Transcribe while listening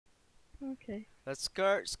Okay. Let's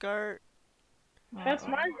skirt. That's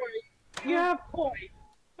my word. You have point.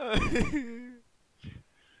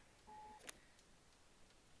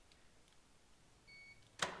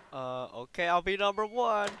 Okay, I'll be number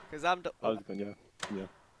 1, cause I'm the. I was going, yeah.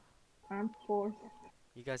 I'm fourth.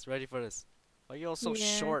 You guys ready for this? Why are you all so Yeah.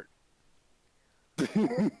 short? Did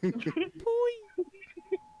Pooey.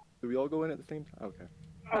 we all go in at the same time? Okay.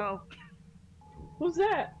 Oh. Who's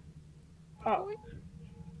that? Oh,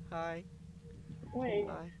 Hi. wait.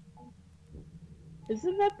 Hi.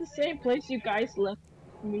 Isn't that the same place you guys left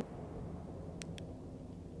me?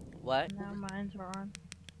 What? Now mine's on.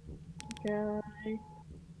 Okay.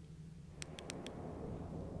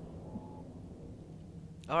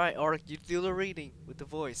 Alright, Orc, you do the reading with the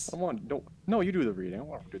voice. I want no, you do the reading. I don't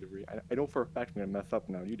want to do the reading. I know for a fact I'm gonna mess up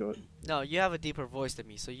now. You do it. No, you have a deeper voice than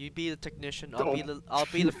me, so you be the technician. Don't. I'll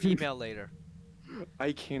be the female later.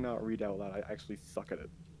 I cannot read out loud. I actually suck at it.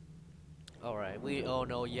 Alright, oh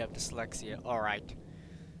no, you have dyslexia. Alright.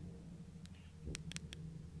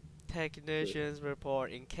 Technicians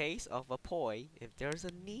report in case of a poi, if there's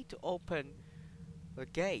a need to open the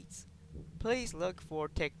gates, please look for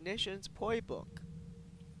technician's poi book.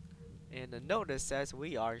 And the notice says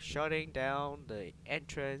we are shutting down the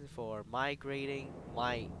entrance for migration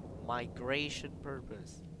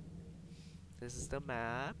purpose. This is the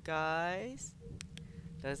map, guys.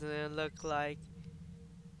 Doesn't it look like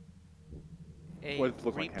a What does it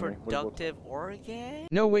look like, Henry? reproductive organ?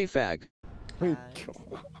 No way, fag. Like,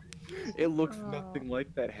 Guys. it looks nothing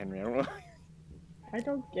like that, Henry. I don't know. I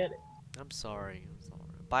don't get it. I'm sorry.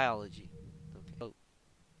 Biology. Okay. Oh.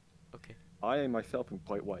 Okay. I am myself am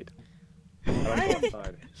quite white. I I'm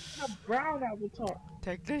outside. A brown avatar.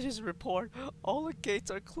 Technicians report all the gates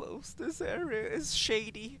are closed. This area is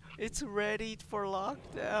shady. It's ready for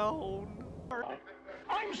lockdown.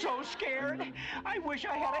 I'm so scared. I wish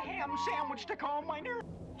I had a ham sandwich to calm my nerves.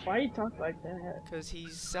 Why you talk like that? Cause he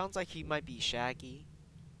sounds like he might be Shaggy.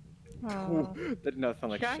 Oh. That did not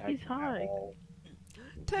sound like Shaggy's Shaggy high. at all.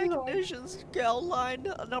 Technicians gal line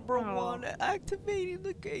number Oh. 1 activating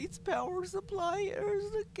the gate's power supply. Here's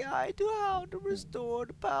the guide to how to restore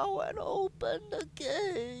the power and open the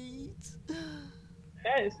gates.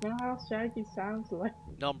 That is not how Shaggy sounds like.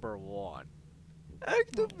 Number 1.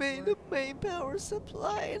 Activate the main power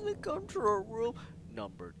supply in the control room.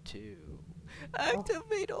 Number 2.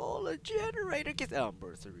 Activate all the generator gates.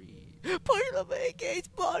 Number 3. Push the main gates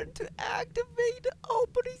button to activate the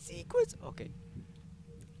opening sequence. Okay.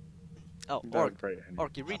 Oh, That was Orc, great, Henry.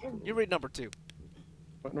 Orc, you read number 2.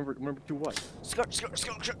 What number two what? Skirt.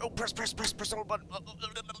 Oh, press all button.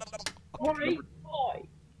 Boy, boy.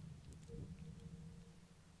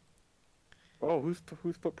 Oh, whose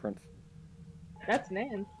footprints? That's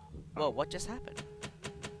Nan. Whoa, what just happened?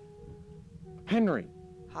 Henry,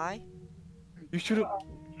 Hi? you should have.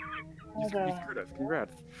 Hold You on. screwed us.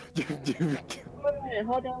 Congrats. Wait,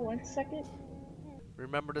 hold on 1 second.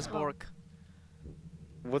 Remember this, Orc?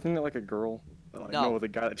 Wasn't it like a girl? No. No, the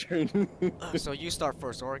guy that trained. So you start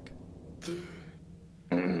first, Orc. Do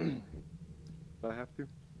I have to?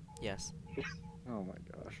 Yes. Oh my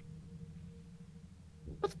gosh.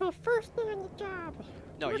 It's my first day on the job.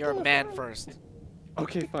 No, you're a man first.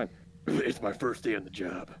 Okay, fine. It's my first day on the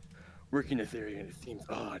job. Working this area and it seems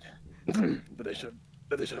odd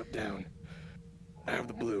that they shut down. Out of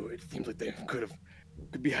the blue, it seems like they could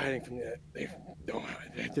be hiding from that. They don't.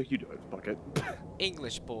 You do it, fuck it.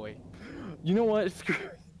 English boy. You know what? Screw.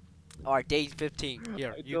 Alright, day 15.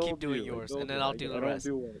 Here, I you keep told doing you, I yours, told and then you, I'll do the I don't rest.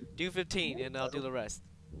 do one. Do 15, and I'll do the rest.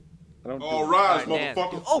 I don't do All one. rise, Alright, Nan.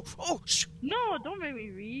 motherfucker. Oh, shh. No, don't make me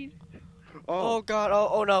read. Oh God.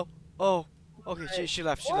 Oh no. Oh. Okay, she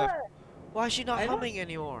left. She left. What? Why is she not I don't- humming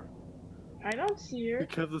anymore? I don't see her.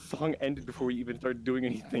 Because the song ended before we even started doing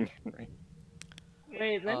anything, Henry.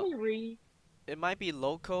 Wait, let me read. It might be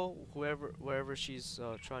Loco, wherever she's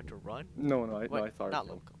trying to run. No, I Wait, saw her. not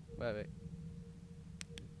too. Loco. Wait.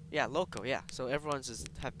 Yeah, Loco. Yeah. So everyone's just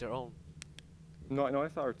have their own. No, I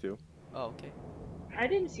saw her too. Oh, okay. I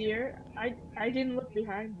didn't see her. I didn't look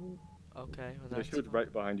behind me. Okay. Well, Yeah, that's she was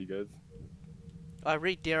right behind you guys. I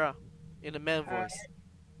read Dira in a man voice.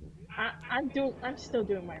 I'm still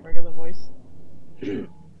doing my regular voice.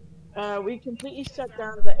 We completely shut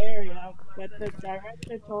down the area, but the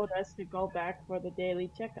director told us to go back for the daily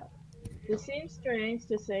checkup. It seems strange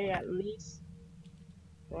to say at least.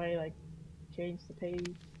 Do I like change the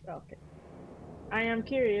page? Okay. I am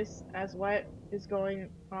curious as what is going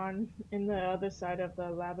on in the other side of the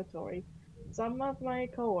laboratory. Some of my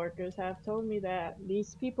coworkers have told me that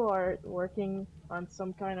these people are working on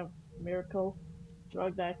some kind of miracle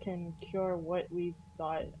drug that can cure what we've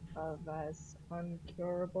thought of as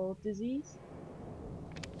uncurable disease.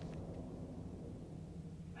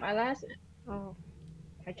 My last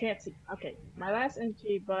I can't see. Okay, my last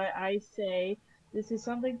entry, but I say this is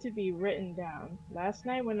something to be written down. Last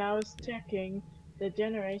night when I was checking the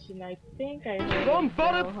generation, I think I heard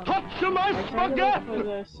Somebody touch my I tried to look for spaghetti!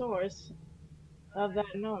 the source of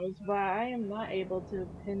that noise, but I am not able to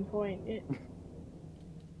pinpoint it.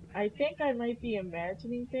 I think I might be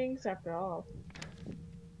imagining things after all.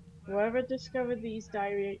 Whoever discovered these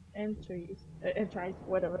diary entries,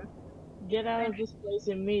 whatever, get out of this place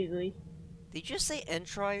immediately. Did you say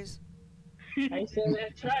entries? I said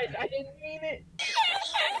entries, I didn't mean it!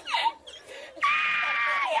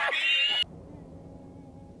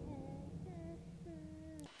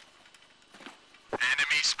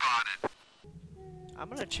 Enemy spotted. I'm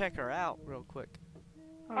gonna check her out real quick.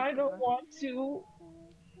 I don't want to.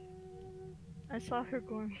 I saw her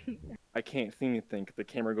going. I can't see anything because the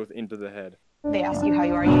camera goes into the head. They ask you how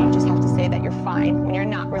you are, you just have to say that you're fine when you're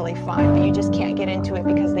not really fine, but you just can't get into it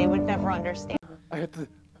because they would never understand. I had to.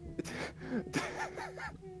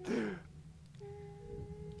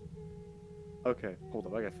 Okay, hold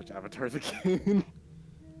up. I gotta switch avatars again.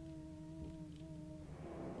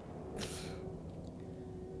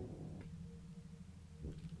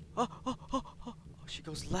 Oh, she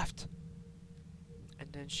goes left.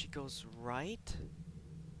 And then she goes right.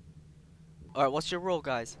 Alright, what's your role,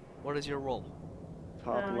 guys? What is your role?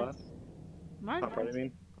 Top left. Mine. Top right, I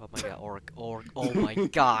mean. Oh my god, Orc, oh my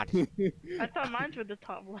god. I thought mine were the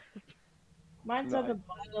top left. Mine's No, at the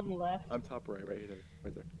bottom left. I'm top right, right there.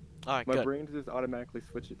 Right there. Alright, My good. brain just automatically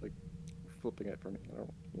switches, like, flipping it for me. I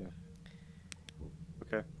don't, yeah.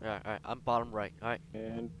 Okay, Alright, I'm bottom right. Alright.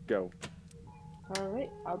 and go. Alright,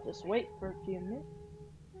 I'll just wait for a few minutes.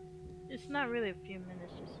 It's not really a few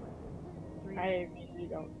minutes, just like 3 I really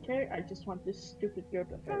don't care. I just want this stupid girl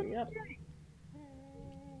to hurry up.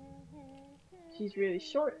 She's really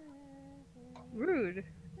short. Rude.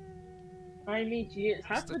 I mean, she is.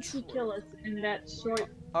 How It's the could she truth. kill us in that short?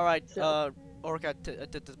 Alright, So- Orc, I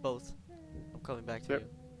did this both. I'm coming back to Yep. you.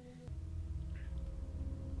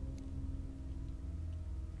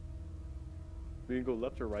 We can go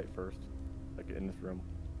left or right first, like in this room.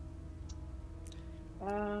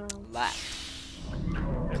 Left.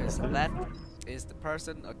 Because left is the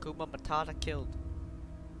person Akuma Matata killed.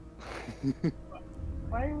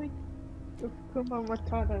 Why are we Kuma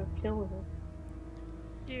Matata killing her?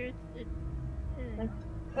 Dude,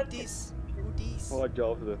 Hoodies. Hoodies. I like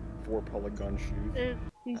Jaws with the 4 polygon shoes.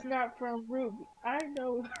 He's not from Ruby. I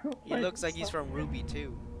know. He looks like he's from Ruby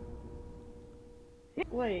too.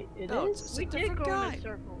 Wait, it is. No, it's a we did different go in guy. a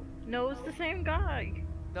circle. No, it's the same guy.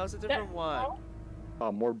 No, it's a different one.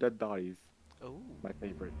 More dead bodies. Oh, My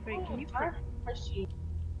favorite. Wait, can you?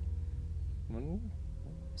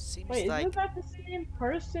 seems Wait, like isn't that the same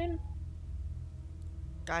person?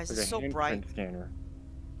 guys, Like it's a so bright. handprint scanner.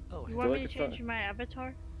 Oh, You want like me to it's not- change my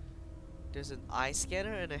avatar? there's an eye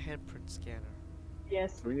scanner and a handprint scanner.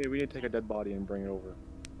 Yes. We need to take a dead body and bring it over.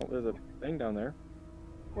 Oh, there's a thing down there.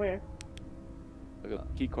 Where? Like a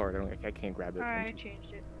key card. I can't grab it. Alright, I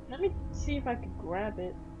changed it. Let me see if I can grab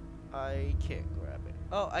it. I can't grab it.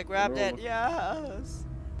 Oh, I grabbed it. No. Yes.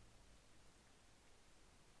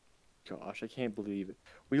 Gosh, I can't believe it.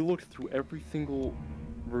 We looked through every single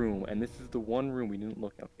room, and this is the one room we didn't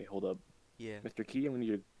look. Okay, hold up. Yeah. Mr. Key, we need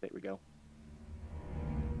you. There we go.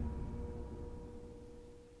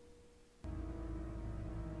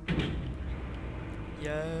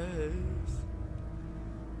 Yes.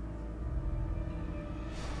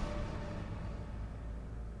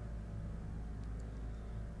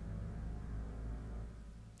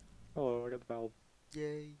 Oh, I got the valve.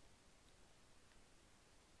 Yay.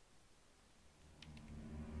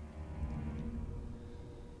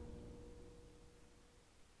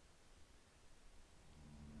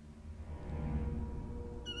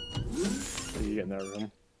 So you get in that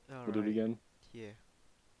room. We'll do it Alright. again. Yeah.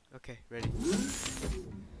 Okay, ready.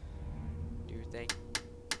 Do your thing.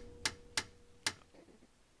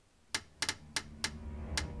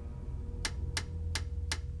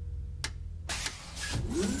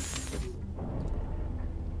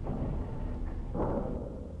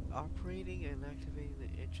 Operating and activating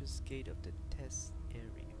the entrance gate of the test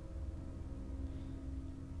area.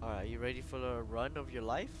 Alright, are you ready for the run of your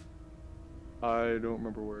life? I don't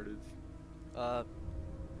remember where it is.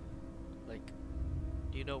 Like,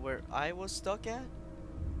 do you know where I was stuck at?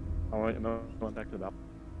 I went back to the map.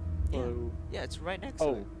 Yeah. Hello. Yeah, it's right next to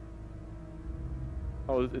Oh. it.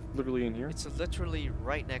 Oh, it's literally in here? It's literally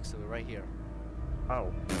right next to it, right here.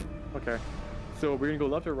 Oh. Okay. So we're gonna go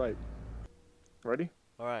left or right? Ready?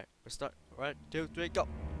 Alright, we're start. 1, 2, 3, go.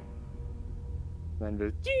 Then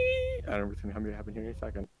the I don't know what's gonna happen here in a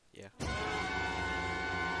second. Yeah.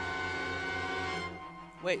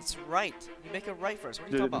 Wait, it's right. You make a right first. What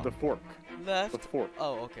are you talking about? The fork. Left. The fork.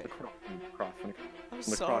 Oh, okay. The cross. I'm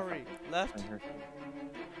sorry. Left.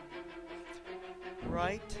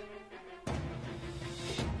 Right.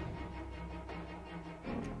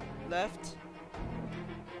 Left.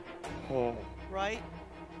 Oh. Right.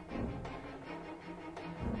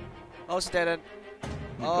 Oh, it's dead end.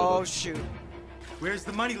 You Oh killed it. shoot. Where's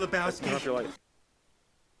the money, Turn off Lebowski? your light.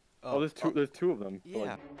 Oh, there's two. There's two of them. So,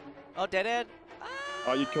 Yeah. like, Oh, dead end.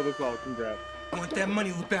 oh, you killed us all. Congrats. I want that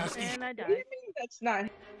money, Lebowski. And I What do died. you mean that's not?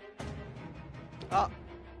 Oh.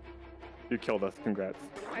 You killed us. Congrats.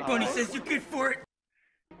 Bunny says you're good for it.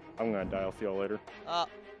 I'm gonna die. I'll see y'all later.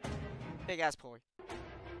 Big ass boy.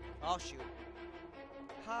 Oh shoot.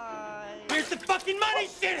 Hi. Where's the fucking money,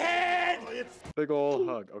 shithead? Big ol'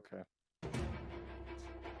 hug. Okay.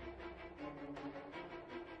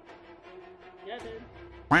 Yeah, dude.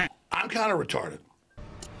 I'm kind of retarded.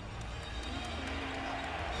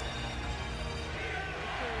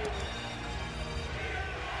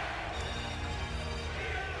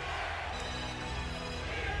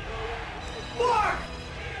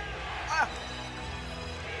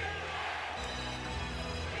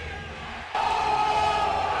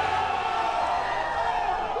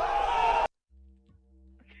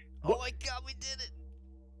 Oh my god, we did it.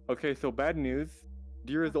 Okay, so bad news.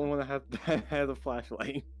 Dira is the only one that has a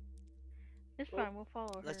flashlight. It's fine, we'll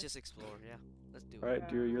follow her. Let's just explore, yeah. Let's do it. Alright,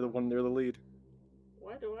 Dira, you're the one. You're the lead.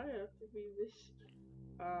 Why do I have to be this?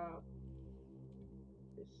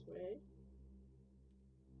 This way?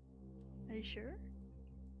 Are you sure?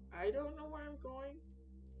 I don't know where I'm going.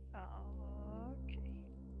 Okay.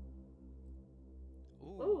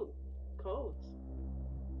 Ooh. Ooh, codes.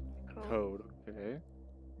 Code. Okay.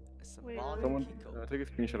 A Wait, symbolic Someone key code. take a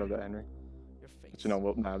screenshot of that, Henry. Your face. But you know,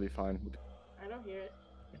 well, nah, it'll be fine. I don't hear it.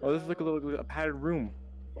 Oh, this is like a padded room.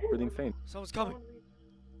 Really insane. Someone's coming.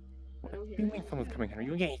 I don't What hear do you it. mean someone's coming, Henry?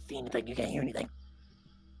 You can't see anything. You can't hear anything.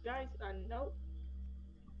 Guys, no.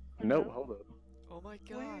 No, hold up. Oh my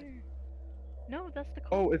god. Where? No, that's the code.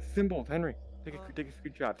 Oh, it's symbols, Henry. Take a Uh,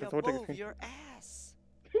 screenshot. Yeah, Just hold, take a move screenshot. your ass.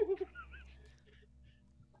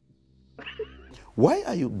 Why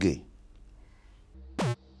are you gay?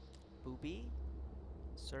 Booby.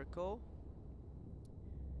 Circle.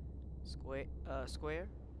 Square.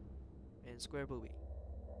 And square booby.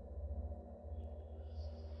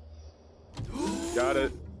 Got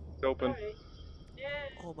it. It's open. Alright. Yeah.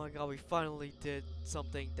 Oh my god, we finally did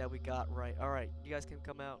something that we got right. Alright, you guys can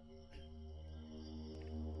come out.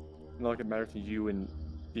 Not like it matters to you and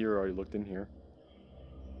Dira already looked in here.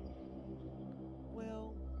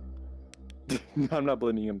 Well, I'm not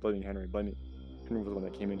blaming you, I'm blaming Henry. Henry was the one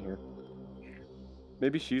that came in here.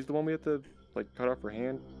 Maybe she's the one we have to, like, cut off her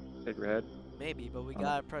hand, take her head. maybe, but we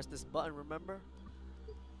gotta press this button, remember?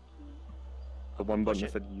 The I'm one gonna button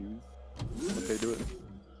push that said use. Okay, do it.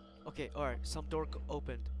 Okay, alright, some door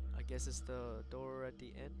opened. I guess it's the door at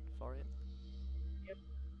the end, far end. Yep.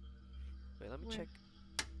 Wait, let me Where? check.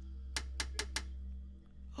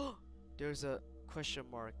 There's a question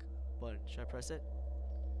mark button. Should I press it?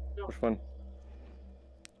 Which one?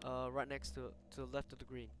 Right next to the left of the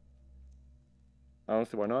green.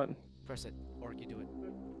 Honestly, why not? Press it, or you do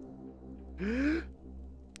it.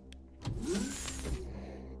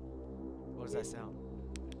 What does that sound?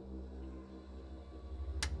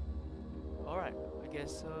 Alright, I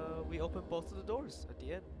guess we open both of the doors at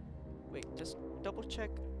the end. Wait, just double check.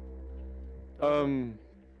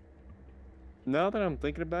 Now that I'm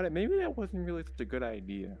thinking about it, maybe that wasn't really such a good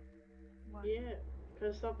idea. Why? Yeah.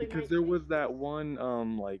 Because something Because might there change was that this.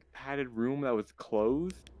 one, like, padded room that was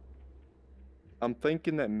closed. I'm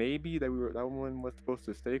thinking that maybe that one was supposed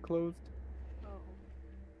to stay closed. Oh.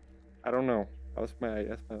 I don't know. That's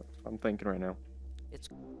what I'm thinking right now. It's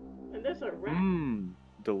And there's a rat. Mmm,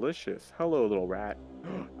 delicious. Hello, little rat.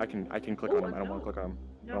 I can click Oh, on him. a I don't want to note. click on him.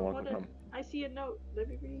 I No, don't want to hold click on on. him. I see a note. Let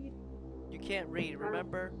me read. you can't read,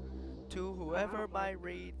 remember? To whoever might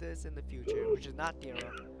read this in the future, which is not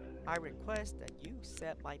Dira, I request that you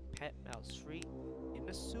set my pet mouse free in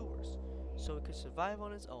the sewers so it can survive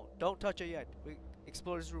on its own. Don't touch it yet. We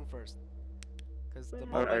explore this room first. Because the Wait,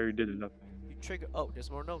 I moment already did enough. you trigger, oh,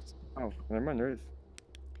 there's more notes. Oh, never mind. There is.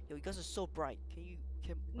 Yo, you guys are so bright. Can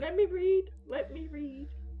Let me read. Let me read.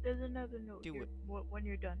 There's another note Do here. it. When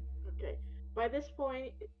you're done. Okay. By this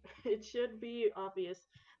point, it should be obvious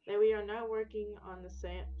that we are not working on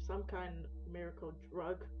some kind of miracle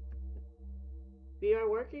drug. We are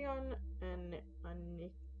working on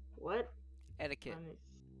what? etiquette.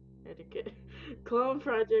 Etiquette. Clone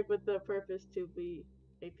project with the purpose to be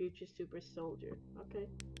a future super soldier. Okay.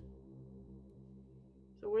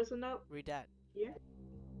 So where's the note? Read that. Yeah.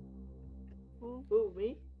 Ooh,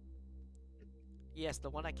 me? Yes, the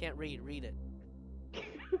one I can't read. Read it.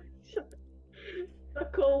 A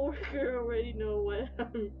co-worker already know what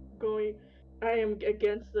I am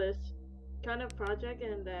against this kind of project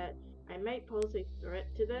and that I might pose a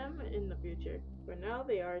threat to them in the future. For now,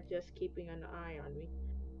 they are just keeping an eye on me.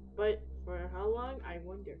 But for how long, I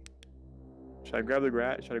wonder. Should I grab the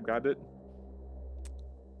rat? Should I grab it?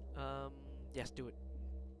 Yes, do it.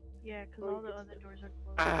 Yeah, because all the other doors are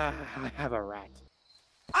closed. Ah, I have a rat.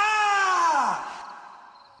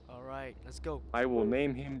 All right, let's go. I will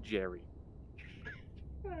name him Jerry.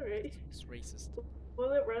 Alright. It's racist.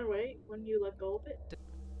 Will it run away when you let go of it?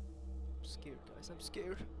 I'm scared, guys. I'm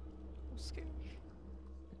scared. I'm scared.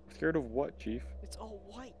 Scared of what, Chief? It's all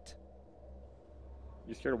white.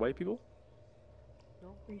 You scared of white people?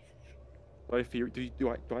 No. Do I fear?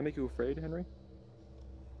 Do I make you afraid, Henry?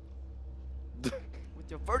 With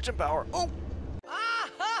your virgin power. Oh!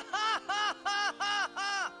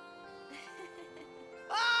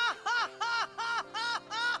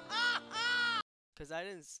 Because I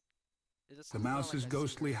didn't. The mouse's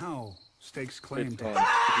ghostly howl stakes claim to. If you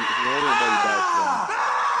hold it, you die.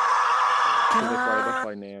 That's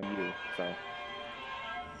why Nam you do. So.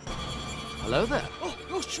 Hello there.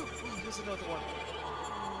 Oh shoot! Oh, there's another one.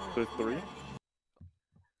 There's 3.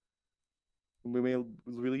 We may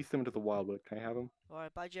release them into the wild, but can I have them? All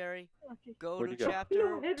right, bye, Jerry. Okay. Go Where'd to you go?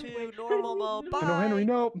 chapter No, 2, normal mode. Bye. No, Henry,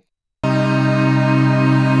 no.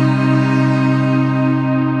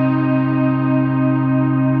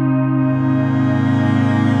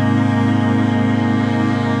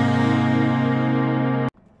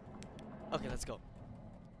 Okay, let's go.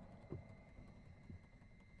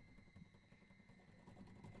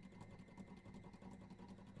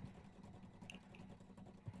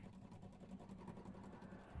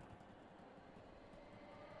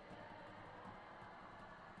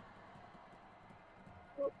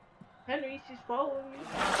 Henry, she's following me.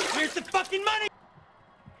 Where's the fucking money?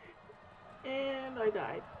 And I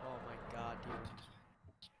died. Oh my god,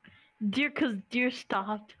 dude. Deer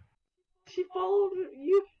stopped. She followed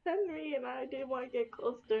you, Henry, and I didn't want to get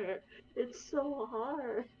close to her. It's so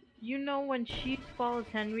hard. You know when she follows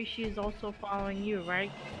Henry, she's also following you,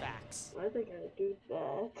 right? Facts. Why are they gonna do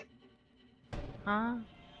that? Huh?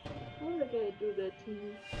 Why are they gonna do that to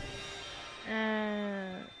me?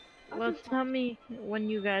 Well, tell me when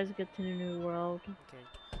you guys get to the new world. Okay.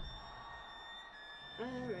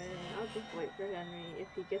 Alright, I'll just wait for Henry if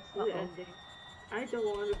he gets to the ending. I don't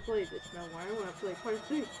want to play this no more. I want to play part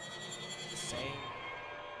 3. Same.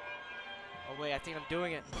 Oh wait, I think I'm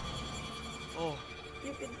doing it. Oh.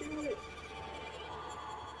 You can do it.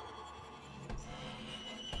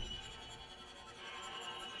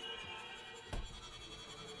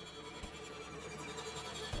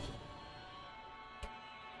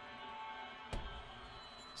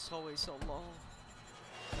 It's always so long.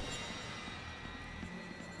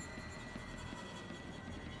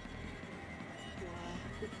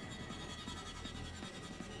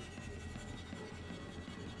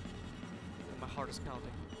 My heart is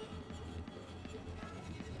pounding.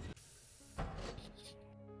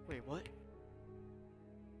 Wait, what?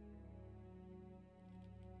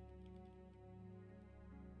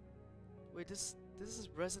 Wait, this is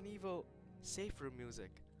Resident Evil safe room music.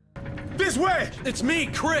 This way! It's me,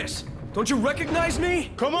 Chris! Don't you recognize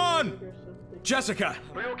me? Come on! Jessica!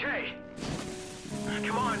 We okay?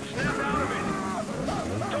 Come on, snap out of it!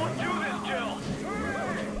 Don't do this,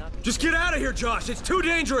 Jill! Just get out of here, Josh! It's too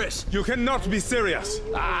dangerous! You cannot be serious.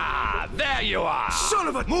 Ah, there you are! Son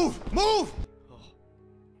of a— Move! Move!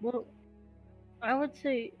 Well, I would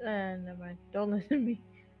say, never mind. Don't listen to me.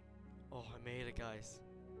 Oh, I made it, guys.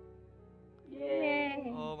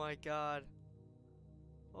 Yay! Oh my god.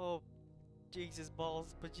 Oh, Jesus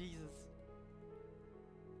balls, but Jesus.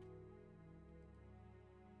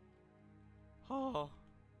 Oh.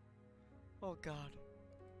 Oh god.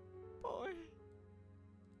 Boy.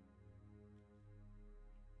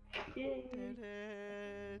 Yay! Did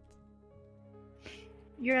it.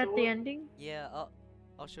 You're at the ending? Yeah,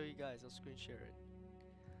 I'll show you guys. I'll screen share it.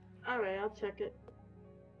 Alright, I'll check it.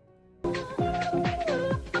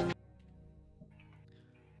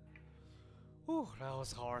 Whew, that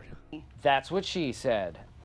was hard. That's what she said.